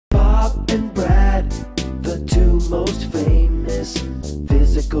and Brad, the two most famous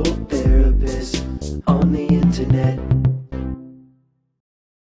physical therapists on the internet.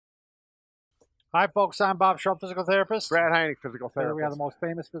 Hi, folks. I'm Bob Sharp, physical therapist. Brad Heineck, physical Today therapist. we have the most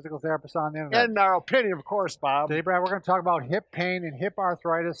famous physical therapist on the internet. In our opinion, of course, Bob. Today, Brad, we're going to talk about hip pain and hip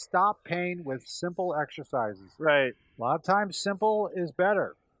arthritis. Stop pain with simple exercises. Right. A lot of times, simple is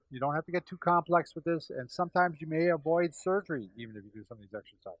better. You don't have to get too complex with this, and sometimes you may avoid surgery even if you do some of these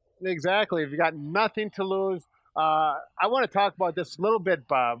exercises. Exactly. If you got nothing to lose, I want to talk about this a little bit,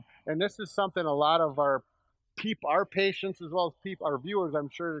 Bob. And this is something a lot of our patients, as well as our viewers, I'm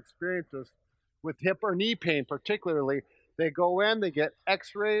sure, experience this with hip or knee pain, particularly. They go in, they get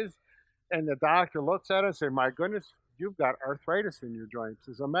X-rays, and the doctor looks at us and say, "My goodness, you've got arthritis in your joints.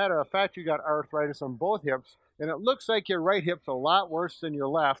 As a matter of fact, you got arthritis on both hips, and it looks like your right hip's a lot worse than your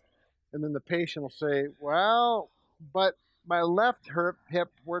left." And then the patient will say, "Well, but my left hip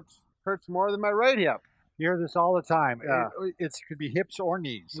hurts more than my right hip." You hear this all the time. Yeah. It could be hips or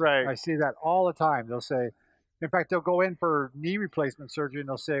knees. Right. I see that all the time. They'll say, in fact, they'll go in for knee replacement surgery and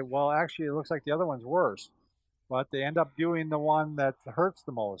they'll say, well, actually, it looks like the other one's worse. But they end up doing the one that hurts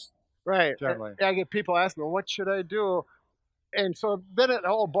the most. Right. Generally. I get people asking me, "What should I do?" And so then it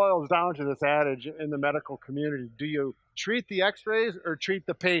all boils down to this adage in the medical community: do you treat the X-rays or treat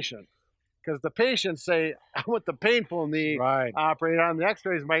the patient? Because the patients say, "I want the painful knee operated on." The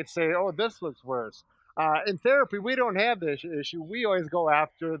X-rays might say, "Oh, this looks worse." In therapy, we don't have this issue. We always go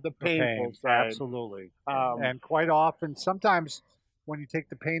after the painful side. Absolutely. And quite often, sometimes when you take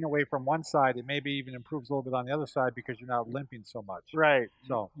the pain away from one side, it maybe even improves a little bit on the other side because you're not limping so much. Right.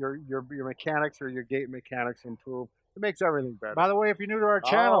 So your mechanics or your gait mechanics improve. It makes everything better. By the way, if you're new to our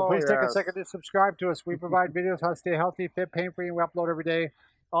channel, please take a yes. second to subscribe to us. We provide videos how to stay healthy, fit, pain-free, and we upload every day.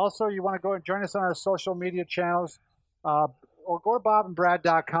 Also, you want to go and join us on our social media channels. Or go to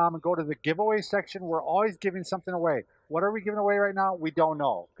bobandbrad.com and go to the giveaway section. We're always giving something away. What are we giving away right now? We don't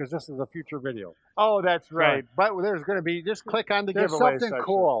know because this is a future video. Oh, that's right. But there's going to be, just click on the There's giveaway something section.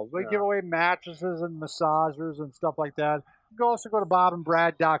 cool. We give away mattresses and massagers and stuff like that. You can also go to Bob and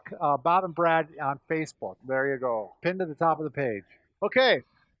Brad on Facebook. There you go. Pinned to the top of the page. Okay.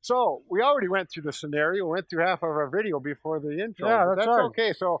 So we already went through the scenario. We went through half of our video before the intro. Yeah, that's right.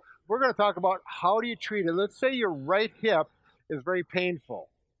 Okay. So we're going to talk about how do you treat it. Let's say your right hip is very painful,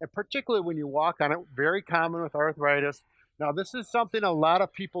 and particularly when you walk on it, very common with arthritis. Now, this is something a lot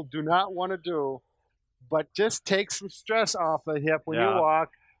of people do not want to do, but just take some stress off the hip when you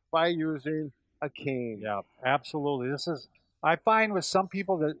walk by using a cane. Yeah, absolutely. I find with some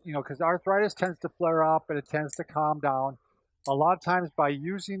people that, because arthritis tends to flare up and it tends to calm down. A lot of times by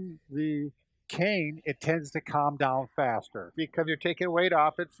using the cane, it tends to calm down faster. Because you're taking weight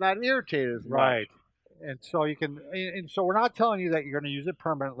off, it's not irritated as much. Right. And so so we're not telling you that you're going to use it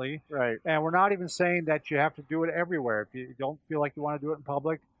permanently. Right. And we're not even saying that you have to do it everywhere. If you don't feel like you want to do it in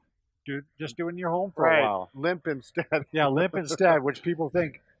public, just do it in your home for a while. Limp instead. Yeah, limp instead, which people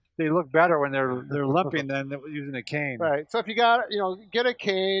think they look better when they're limping than using a cane. Right. So if you got, get a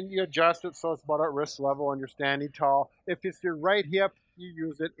cane, you adjust it so it's about at wrist level and you're standing tall. If it's your right hip, you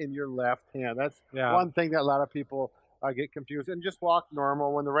use it in your left hand. That's one thing that a lot of people get confused. And just walk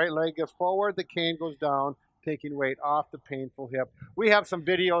normal. When the right leg goes forward, the cane goes down, taking weight off the painful hip. We have some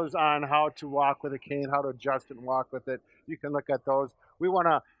videos on how to walk with a cane, how to adjust it and walk with it. You can look at those. We want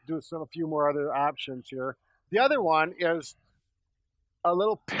to do a few more other options here. The other one is a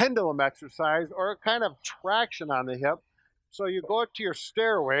little pendulum exercise or a kind of traction on the hip. So you go to your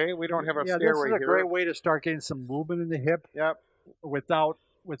stairway. We don't have a stairway here. This is a great way to start getting some movement in the hip. Yep. Without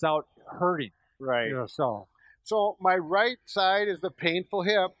hurting. Right. So my right side is the painful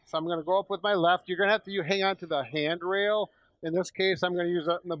hip. So I'm going to go up with my left. You're going to have to hang on to the handrail. In this case, I'm going to use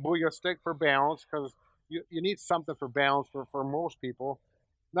the Booyah stick for balance because you need something for balance for most people.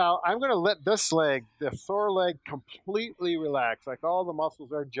 Now, I'm going to let this leg, the sore leg, completely relax. Like all the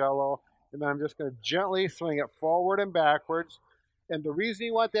muscles are jello. And then I'm just going to gently swing it forward and backwards. And the reason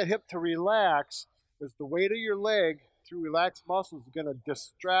you want that hip to relax is the weight of your leg through relaxed muscles is going to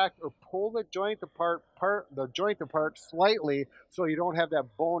distract or pull the joint apart slightly, so you don't have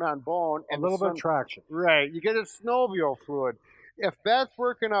that bone on bone and a little bit of traction. Right, you get a synovial fluid. If that's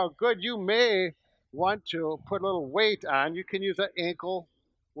working out good, you may want to put a little weight on. You can use an ankle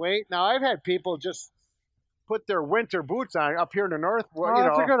weight. Now, I've had people just put their winter boots on up here in the north.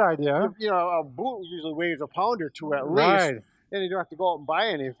 That's a good idea. A boot usually weighs a pound or two at least, and you don't have to go out and buy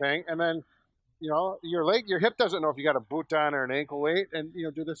anything. And then your hip doesn't know if you got a boot on or an ankle weight, and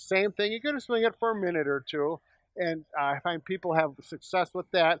do the same thing. You're going to swing it for a minute or two, and I find people have success with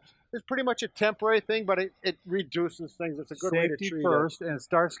that. is pretty much a temporary thing, but it reduces things. It's a good way to Safety treat first, and it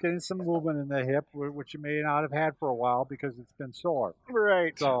starts getting some movement in the hip, which you may not have had for a while because it's been sore. it.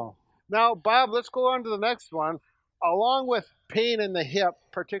 Right. So, Now, Bob, let's go on to the next one. Along with pain in the hip,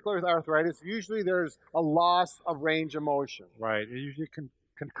 particularly with arthritis, usually there's a loss of range of motion. right, it usually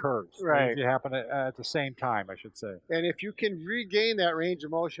concurs. Right. It usually happen at the same time, I should say. And if you can regain that range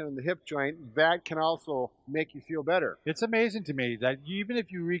of motion in the hip joint, that can also make you feel better. It's amazing to me that even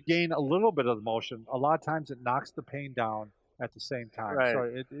if you regain a little bit of the motion, a lot of times it knocks the pain down at the same time. Right.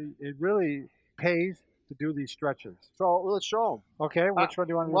 So it really pays to do these stretches. So let's show them. Okay, which one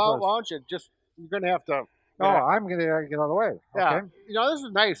do you want to do Well, first? why don't you just, you're going to have to. Oh, I'm going to get out of the way. Yeah. Okay. You know, this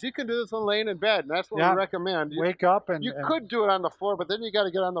is nice. You can do this on laying in bed, and that's what Yeah. we recommend. Wake up and... You could do it on the floor, but then you got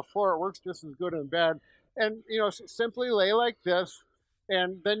to get on the floor. It works just as good in bed. And, you know, simply lay like this,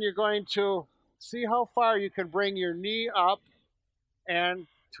 and then you're going to see how far you can bring your knee up and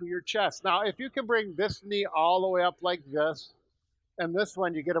to your chest. Now, if you can bring this knee all the way up like this, and this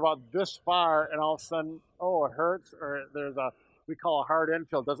one you get about this far, and all of a sudden, oh, it hurts, or there's a, we call a hard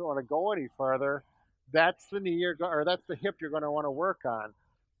infield, doesn't want to go any further, that's the knee or that's the hip you're going to want to work on.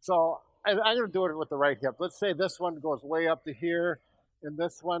 So I'm going to do it with the right hip. Let's say this one goes way up to here, and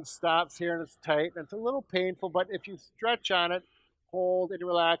this one stops here, and it's tight, and it's a little painful, but if you stretch on it, hold and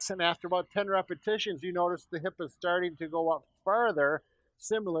relax, and after about 10 repetitions, you notice the hip is starting to go up farther,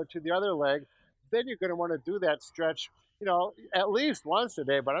 similar to the other leg. Then you're going to want to do that stretch, you know, at least once a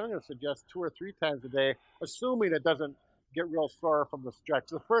day, but I'm going to suggest 2 or 3 times a day, assuming it doesn't get real sore from the stretch.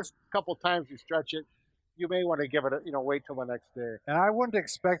 The first couple times you stretch it, you may want to give it, wait till the next day. And I wouldn't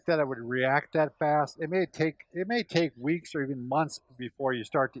expect that it would react that fast. It may take weeks or even months before you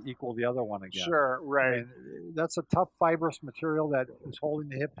start to equal the other one again. Sure, right. I mean, that's a tough fibrous material that is holding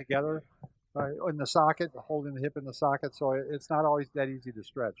the hip together in the socket, holding the hip in the socket. So it's not always that easy to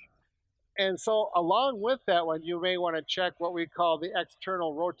stretch. And so along with that one, you may want to check what we call the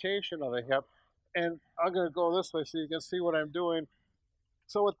external rotation of the hip. And I'm going to go this way so you can see what I'm doing.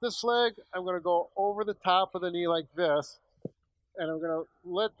 So with this leg, I'm going to go over the top of the knee like this, and I'm going to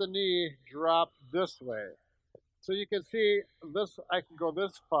let the knee drop this way. So you can see this, I can go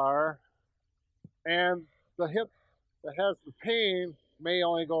this far, and the hip that has the pain may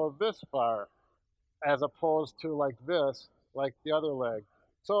only go this far, as opposed to like this, like the other leg.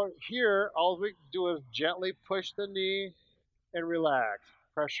 So here, all we do is gently push the knee and relax.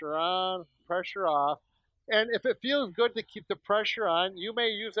 Pressure on, pressure off. And if it feels good to keep the pressure on, you may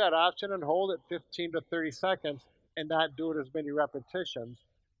use that option and hold it 15 to 30 seconds and not do it as many repetitions.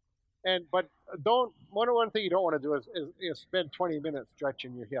 But one thing you don't want to do is spend 20 minutes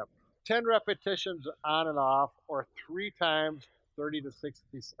stretching your hip. 10 repetitions on and off, or 3 times 30 to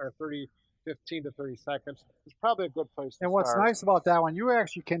 60 or 15 to 30 seconds is probably a good place to start. And what's nice about that one, you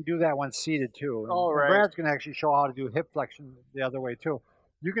actually can do that one seated too. Oh, right. Brad's going to actually show how to do hip flexion the other way too.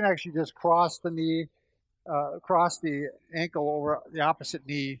 You can actually just cross the knee, cross the ankle over the opposite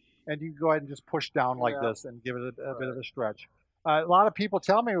knee, and you can go ahead and just push down like this and give it a bit of a stretch. A lot of people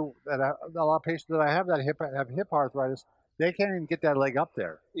tell me that a lot of patients that I have that have hip arthritis, they can't even get that leg up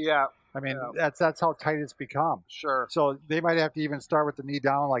there. Yeah. I mean, that's how tight it's become. Sure. So they might have to even start with the knee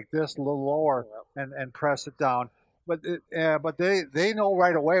down like this, a little lower, and press it down. But they know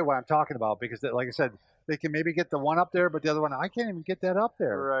right away what I'm talking about, because like I said, they can maybe get the one up there, but the other one, I can't even get that up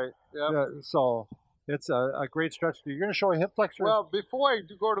there. Right. Yeah. So it's a great stretch. You're going to show a hip flexor? Well, before I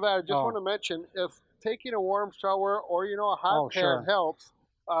go to that, I just want to mention, if taking a warm shower or a hot pad helps,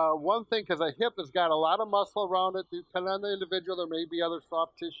 one thing, because a hip has got a lot of muscle around it, depending on the individual, there may be other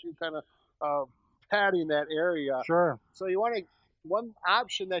soft tissue kind of padding that area. Sure. So one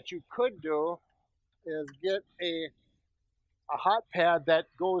option that you could do is get a hot pad that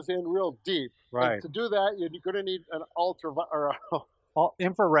goes in real deep. Right. And to do that, you're going to need an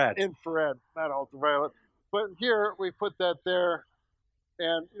infrared. Infrared, not ultraviolet. But here we put that there,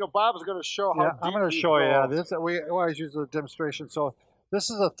 and Bob's going to show how. Yeah, I'm going to show you. Yeah, this we always use a demonstration. So this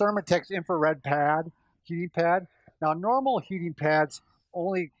is a Thermatex infrared pad, heating pad. Now normal heating pads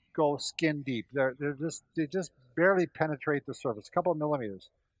only go skin deep. They just barely penetrate the surface, a couple of millimeters.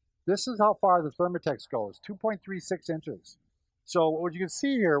 This is how far the Thermatex goes, 2.36 inches. So what you can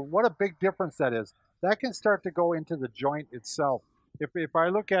see here, what a big difference that is. That can start to go into the joint itself. If I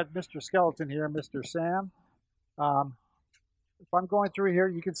look at Mr. Skeleton here, Mr. Sam, if I'm going through here,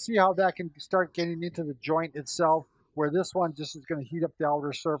 you can see how that can start getting into the joint itself, where this one just is going to heat up the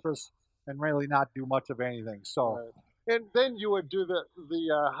outer surface and really not do much of anything. So, and then you would do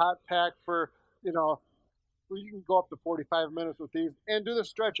the hot pack for you can go up to 45 minutes with these and do the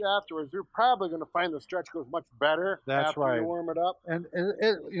stretch afterwards. You're probably going to find the stretch goes much better after you warm it up. And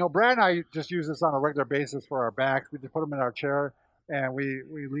you know, Brad and I just use this on a regular basis for our backs. We just put them in our chair and we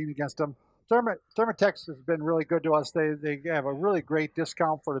lean against them. Thermatex has been really good to us. They have a really great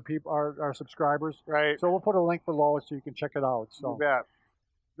discount for the people, our subscribers. Right. So we'll put a link below so you can check it out. So you bet.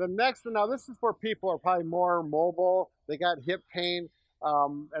 The next one, now this is for people who are probably more mobile. They got hip pain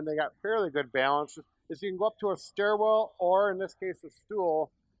and they got fairly good balance. Is you can go up to a stairwell or in this case a stool,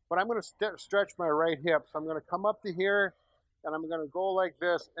 but I'm going to stretch my right hip. So I'm going to come up to here and I'm going to go like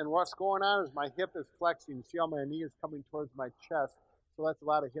this. And what's going on is my hip is flexing. See how my knee is coming towards my chest. So that's a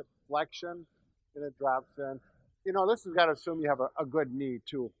lot of hip flexion and it drops in. You know, this has got to assume you have a good knee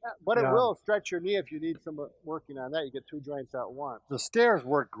too, but it will stretch your knee if you need some working on that. You get 2 joints at once. The stairs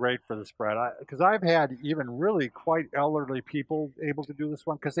work great for this, Brad, because I've had even really quite elderly people able to do this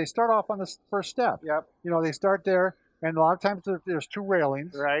one because they start off on the first step. Yep. You know, they start there, and a lot of times there's 2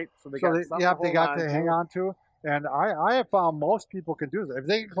 railings. Right. So they got to hang on to. And I have found most people can do this. If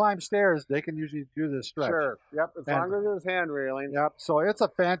they can climb stairs, they can usually do this stretch. Sure. Yep. As long as there's hand railings. Yep. So it's a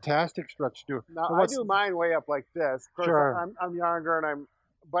fantastic stretch to do. Now I do mine way up like this. Of course, I'm younger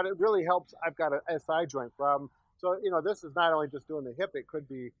but it really helps. I've got a SI joint problem. So, you know, this is not only just doing the hip, it could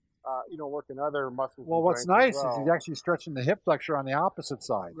be, you know, working other muscles. Well, what's nice is he's actually stretching the hip flexor on the opposite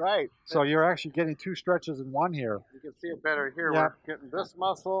side. Right. So you're actually getting 2 stretches in one here. You can see it better here. We're getting this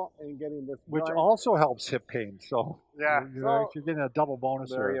muscle and getting this which joint. Also helps hip pain. So yeah, you're getting a double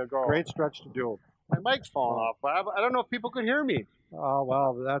bonus there. Here. You go. Great stretch to do. My mic's falling off, but I don't know if people could hear me. Oh,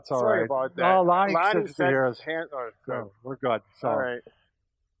 well, that's all Sorry right. about that. Oh, Lonnie said to hear us. So we're good. So. All right.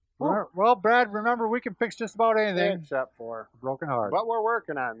 Well, Brad, remember we can fix just about anything except for a broken heart. But we're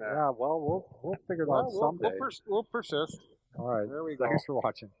working on that. Yeah, well, we'll figure it out someday. We'll persist. All right. There we go. Thanks for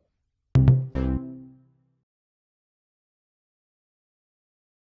watching.